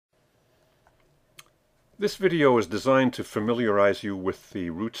This video is designed to familiarize you with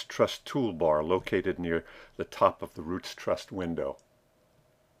the rootsTrust toolbar located near the top of the rootsTrust window.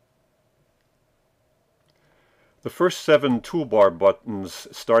 The first 7 toolbar buttons,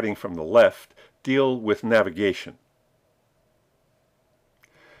 starting from the left, deal with navigation.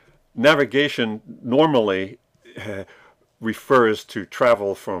 Navigation normally refers to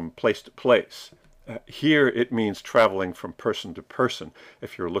travel from place to place. Here it means traveling from person to person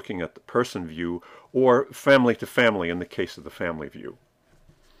if you're looking at the person view, or family to family in the case of the family view.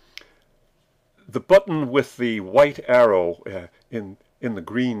 The button with the white arrow in the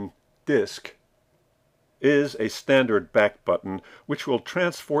green disc is a standard back button which will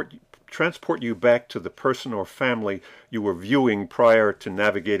transport you back to the person or family you were viewing prior to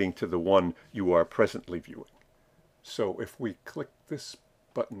navigating to the one you are presently viewing. So if we click this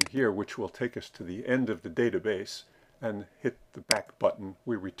button here, which will take us to the end of the database, and hit the back button,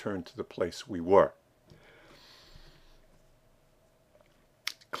 we return to the place we were.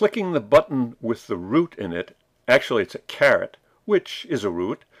 Clicking the button with the root in it, actually it's a caret, which is a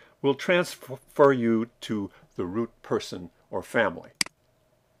root, will transfer you to the root person or family.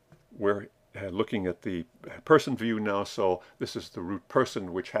 We're looking at the person view now, so this is the root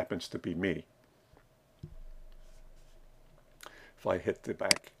person, which happens to be me. If I hit the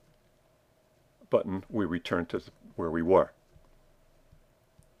back button, we return to where we were.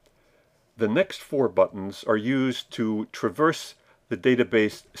 The next 4 buttons are used to traverse the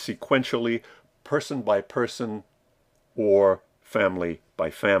database sequentially, person by person or family by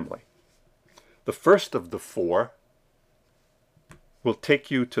family. The first of the 4 will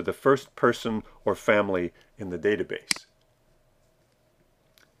take you to the first person or family in the database.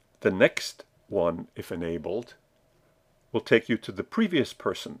 The next one, if enabled, will take you to the previous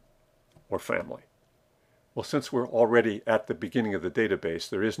person or family. Well, since we're already at the beginning of the database,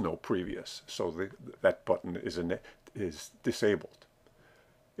 there is no previous, so that button is disabled.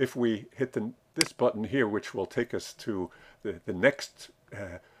 If we hit this button here, which will take us to the next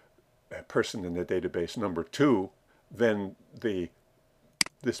person in the database, number 2, then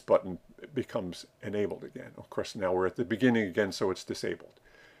this button becomes enabled again. Of course, now we're at the beginning again, so it's disabled.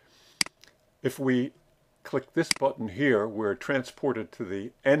 If we click this button here, we're transported to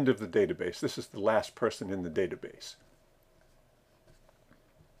the end of the database. This is the last person in the database.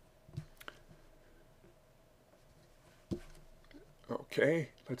 Okay,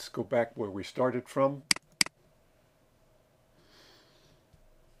 let's go back where we started from.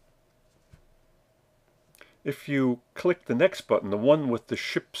 If you click the next button, the one with the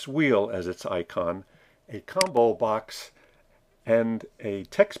ship's wheel as its icon, a combo box and a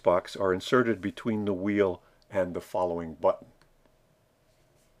text box are inserted between the wheel and the following button.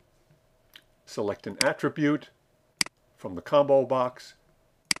 Select an attribute from the combo box,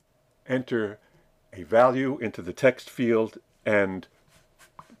 enter a value into the text field, and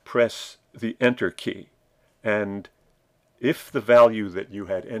press the Enter key. And if the value that you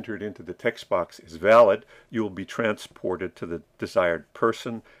had entered into the text box is valid, you will be transported to the desired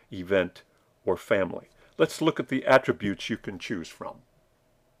person, event, or family. Let's look at the attributes you can choose from.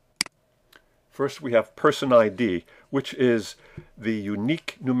 First, we have Person ID, which is the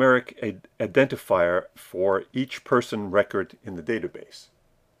unique numeric identifier for each person record in the database.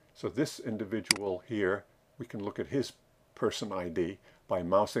 So this individual here, we can look at his Person ID by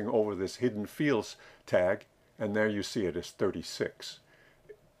mousing over this Hidden Fields tag, and there you see it as 36.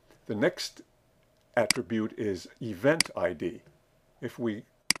 The next attribute is Event ID. If we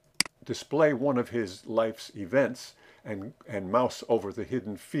display one of his life's events and mouse over the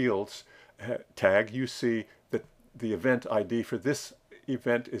Hidden Fields tag, you see that the event ID for this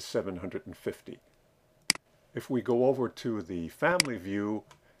event is 750. If we go over to the family view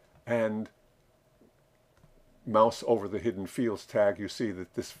and mouse over the Hidden Fields tag, you see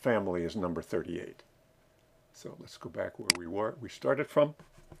that this family is number 38. So let's go back where we started from.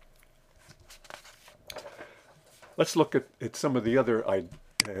 Let's look at some of the other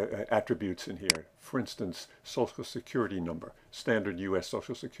attributes in here. For instance, Social Security number, standard U.S.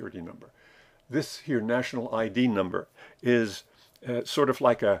 Social Security number. This here national ID number is sort of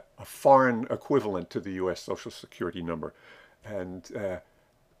like a foreign equivalent to the U.S. Social Security number. And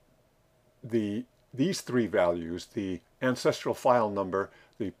these 3 values, the ancestral file number,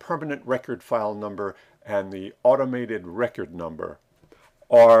 the permanent record file number, and the automated record number,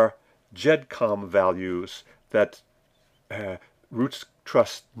 are GEDCOM values that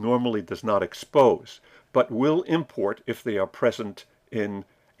rootsTrust normally does not expose, but will import if they are present in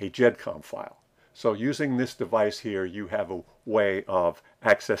a GEDCOM file. So using this device here, you have a way of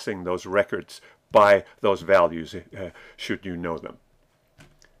accessing those records by those values, should you know them.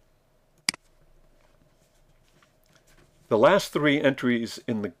 The last three entries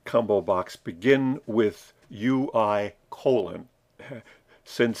in the combo box begin with UI colon,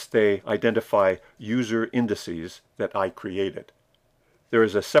 since they identify user indices that I created. There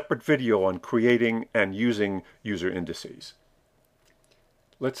is a separate video on creating and using user indices.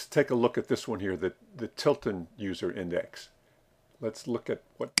 Let's take a look at this one here, the Tilton user index. Let's look at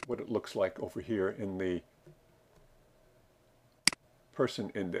what it looks like over here in the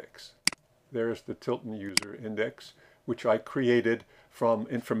person index. There's the Tilton user index, which I created from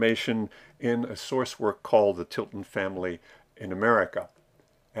information in a source work called the Tilton Family in America.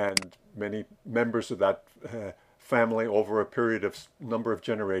 And many members of that family over a period of number of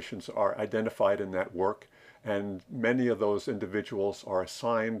generations are identified in that work, and many of those individuals are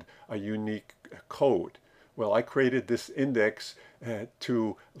assigned a unique code. Well, I created this index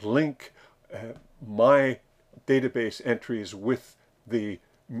to link my database entries with the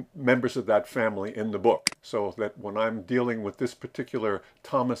members of that family in the book, so that when I'm dealing with this particular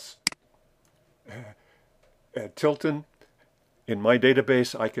Thomas Tilton in my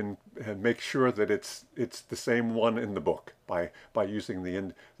database, I can make sure that it's the same one in the book by using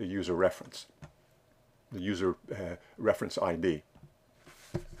the user reference, the user reference ID.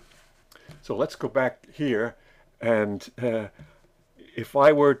 So let's go back here, and if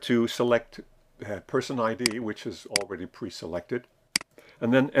I were to select person ID, which is already pre-selected,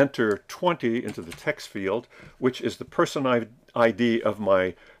 and then enter 20 into the text field, which is the person ID of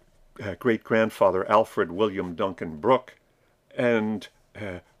my great-grandfather Alfred William Duncan Brooke, and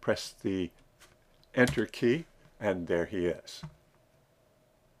press the enter key, and there he is.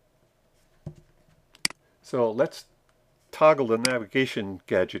 So let's toggle the navigation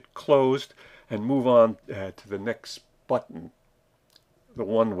gadget closed and move on to the next button, the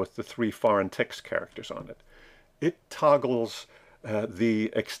one with the 3 foreign text characters on it. It toggles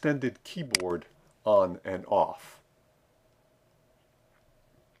the extended keyboard on and off.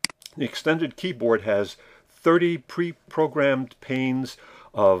 The extended keyboard has 30 pre-programmed panes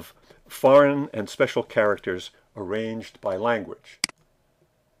of foreign and special characters arranged by language.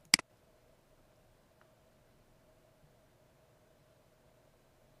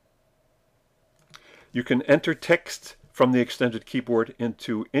 You can enter text from the extended keyboard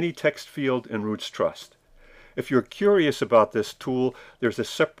into any text field in rootsTrust. If you're curious about this tool, there's a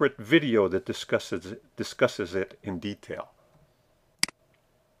separate video that discusses it in detail.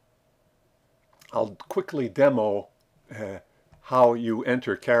 I'll quickly demo how you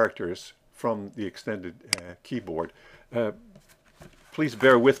enter characters from the extended keyboard. Please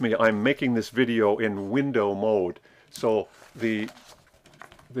bear with me. I'm making this video in window mode, so the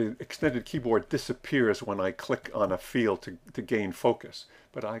extended keyboard disappears when I click on a field to gain focus.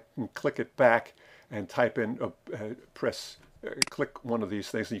 But I can click it back and type in, click one of these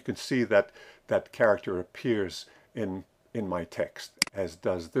things, and you can see that that character appears in my text, as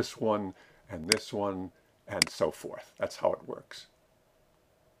does this one, and so forth. That's how it works.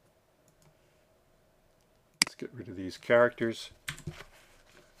 Let's get rid of these characters.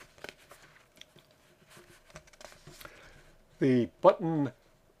 The button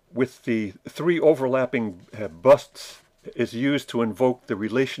with the 3 overlapping busts is used to invoke the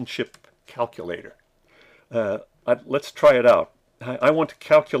relationship calculator. Let's try it out. I want to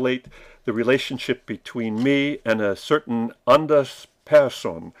calculate the relationship between me and a certain Anders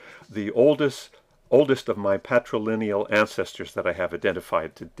person, the oldest of my patrilineal ancestors that I have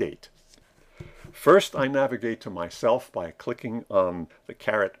identified to date. First, I navigate to myself by clicking on the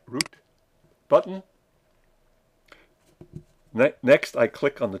caret root button. Next, I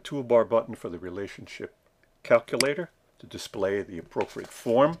click on the toolbar button for the relationship calculator to display the appropriate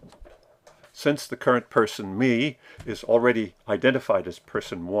form. Since the current person, me, is already identified as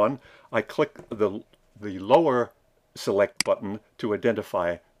person 1, I click the lower select button to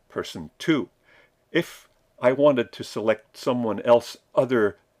identify person 2. If I wanted to select someone else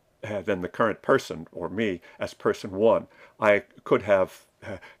other than the current person, or me, as person 1, I could have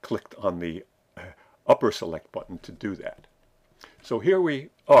clicked on the upper select button to do that. So here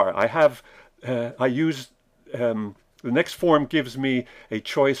we are. The next form gives me a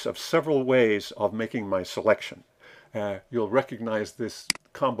choice of several ways of making my selection. You'll recognize this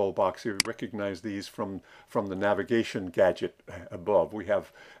combo box here. You recognize these from the navigation gadget above. We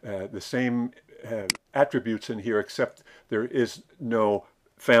have the same attributes in here, except there is no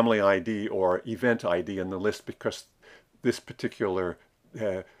family ID or event ID in the list, because this particular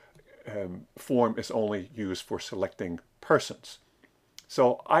form is only used for selecting persons.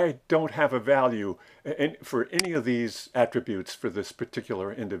 So I don't have a value for any of these attributes for this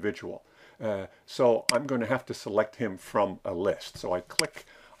particular individual. So I'm going to have to select him from a list. So I click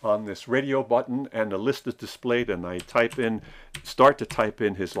on this radio button, and the list is displayed, and I start to type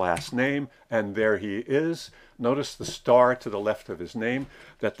in his last name, and there he is. Notice the star to the left of his name.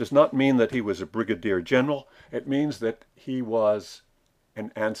 That does not mean that he was a brigadier general. It means that he was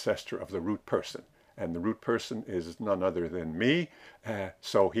an ancestor of the root person, and the root person is none other than me,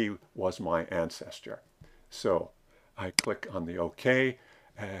 so he was my ancestor. So I click on the OK.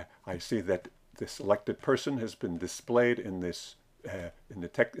 I see that the selected person has been displayed in this in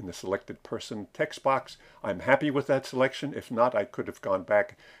the selected person text box. I'm happy with that selection. If not, I could have gone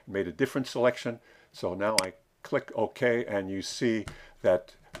back and made a different selection. So now I click OK, and you see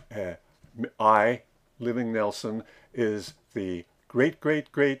that I, Living Nelson, is the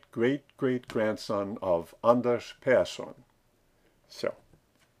great-great-great-great-great-grandson of Anders Persson. So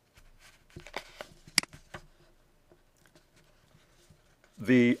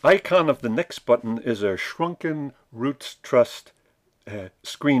the icon of the next button is a shrunken rootsTrust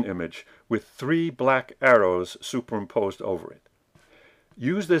screen image with 3 black arrows superimposed over it.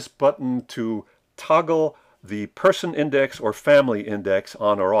 Use this button to toggle the person index or family index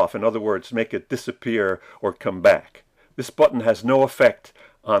on or off. In other words, make it disappear or come back. This button has no effect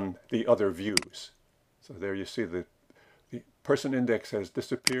on the other views. So there you see the person index has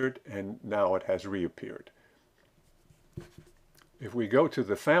disappeared, and now it has reappeared. If we go to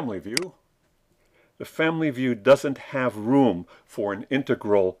the family view, the family view doesn't have room for an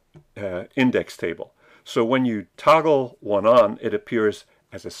integral index table. So when you toggle one on, it appears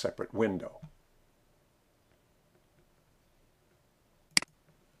as a separate window.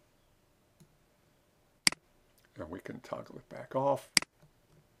 And we can toggle it back off.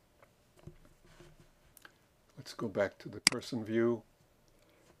 Let's go back to the person view.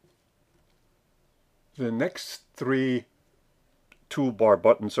 The next 3 toolbar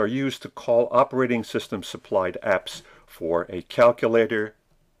buttons are used to call operating system supplied apps for a calculator,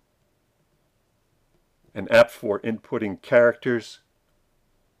 an app for inputting characters,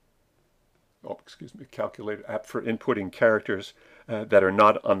 calculator app for inputting characters that are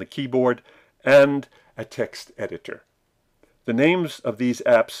not on the keyboard, and a text editor. The names of these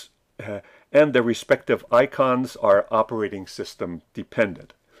apps and their respective icons are operating system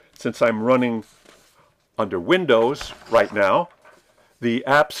dependent. Since I'm running under Windows right now, the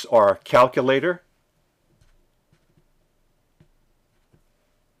apps are Calculator,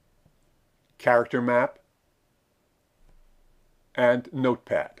 Character Map, and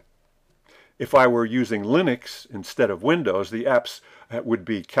Notepad. If I were using Linux instead of Windows, the apps would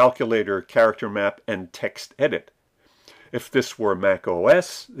be Calculator, Character Map, and Text Edit. If this were Mac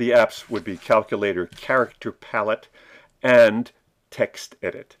OS, the apps would be Calculator, Character Palette, and Text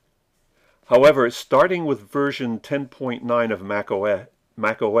Edit. However, starting with version 10.9 of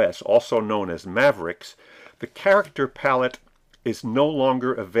Mac OS, also known as Mavericks, the Character Palette is no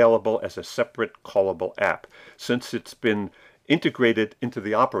longer available as a separate callable app, since it's been integrated into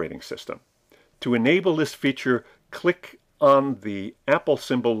the operating system. To enable this feature, click on the Apple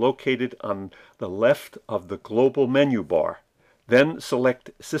symbol located on the left of the global menu bar. Then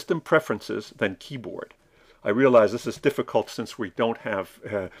select System Preferences, then Keyboard. I realize this is difficult since we don't have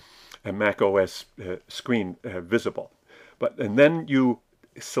a Mac OS screen visible. And then you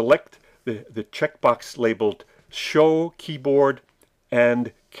select the checkbox labeled Show Keyboard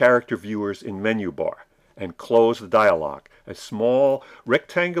and Character Viewers in Menu Bar and close the dialog. A small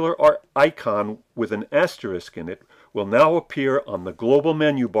rectangular icon with an asterisk in it will now appear on the global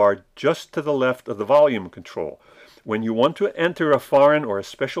menu bar just to the left of the volume control. When you want to enter a foreign or a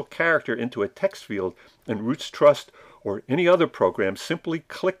special character into a text field in rootsTrust or any other program, simply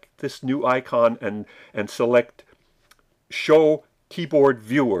click this new icon and select Show Keyboard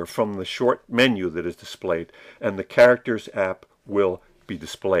Viewer from the short menu that is displayed, and the Characters app will be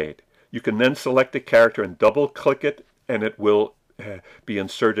displayed. You can then select a character and double-click it, and it will be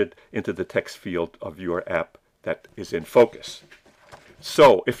inserted into the text field of your app that is in focus.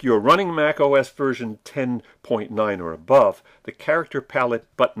 So, if you're running Mac OS version 10.9 or above, the Character Palette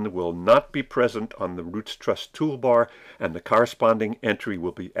button will not be present on the rootsTrust toolbar, and the corresponding entry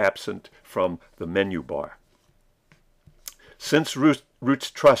will be absent from the menu bar. Since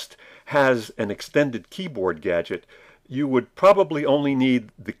rootsTrust has an extended keyboard gadget, you would probably only need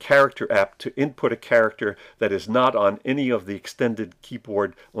the Character app to input a character that is not on any of the extended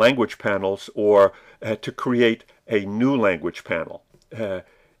keyboard language panels, or to create a new language panel.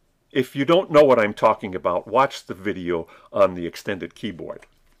 If you don't know what I'm talking about, watch the video on the extended keyboard.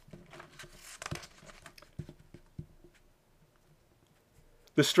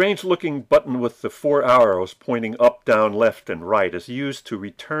 The strange-looking button with the 4 arrows pointing up, down, left, and right is used to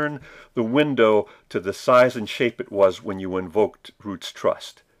return the window to the size and shape it was when you invoked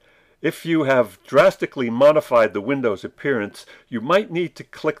rootsTrust. If you have drastically modified the window's appearance, you might need to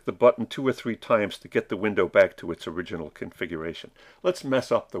click the button 2 or 3 times to get the window back to its original configuration. Let's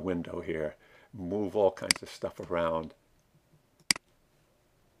mess up the window here, move all kinds of stuff around.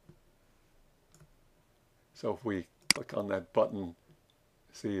 So if we click on that button,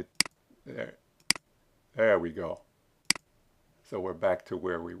 see it there. There we go. So we're back to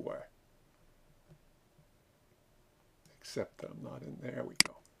where we were. Except I'm not in there. We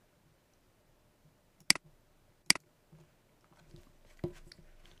go.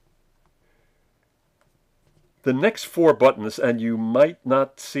 The next 4 buttons, and you might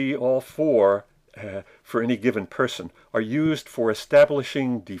not see all 4 for any given person, are used for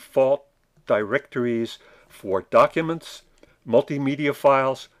establishing default directories for documents, multimedia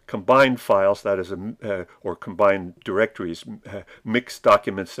files, combined files, that is, or combined directories, mixed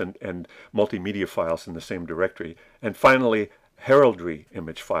documents and multimedia files in the same directory, and finally, heraldry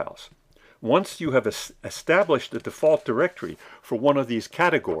image files. Once you have established a default directory for one of these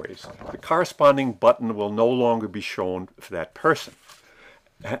categories, the corresponding button will no longer be shown for that person.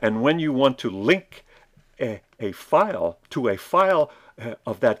 And when you want to link a file to a file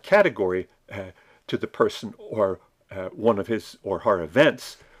of that category to the person or one of his or her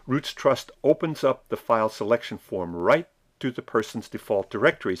events, rootsTrust opens up the file selection form right to the person's default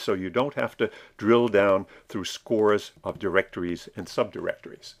directory, so you don't have to drill down through scores of directories and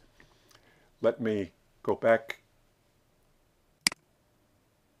subdirectories. Let me go back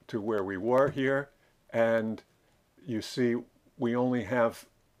to where we were here, and you see we only have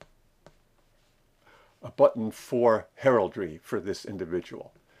a button for heraldry for this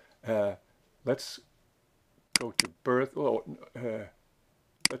individual. Let's go to birth. Oh,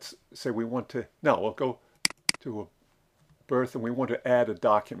 let's say we want to, no, we'll go to a birth and we want to add a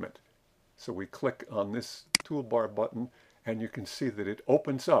document. So we click on this toolbar button and you can see that it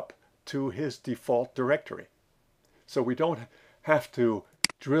opens up to his default directory. So we don't have to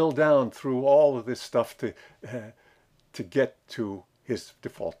drill down through all of this stuff to get to his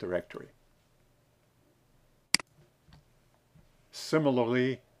default directory.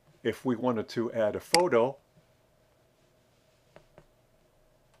 Similarly, if we wanted to add a photo,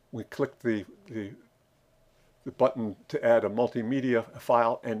 we click the button to add a multimedia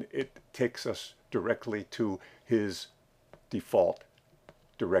file and it takes us directly to his default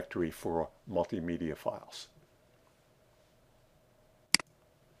directory for multimedia files.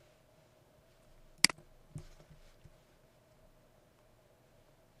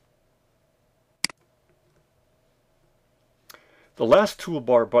 The last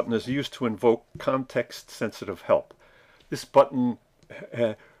toolbar button is used to invoke context-sensitive help. This button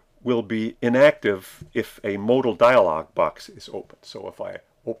will be inactive if a modal dialog box is open. So if I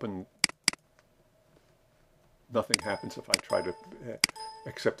open, nothing happens if I try to,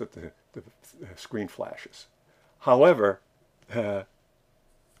 except that the screen flashes. However,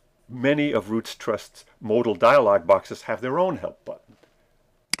 many of rootsTrust's modal dialog boxes have their own help button.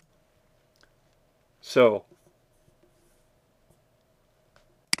 So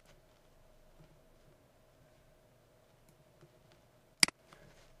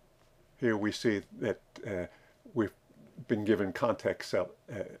here we see that we've been given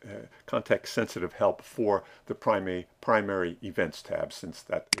context-sensitive help for the primary events tab, since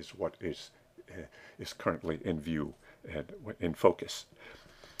that is what is currently in view and in focus.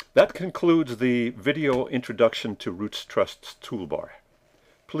 That concludes the video introduction to rootsTrust's toolbar.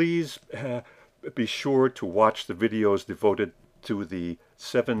 Please be sure to watch the videos devoted to the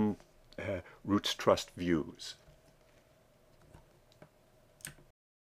 7 rootsTrust views.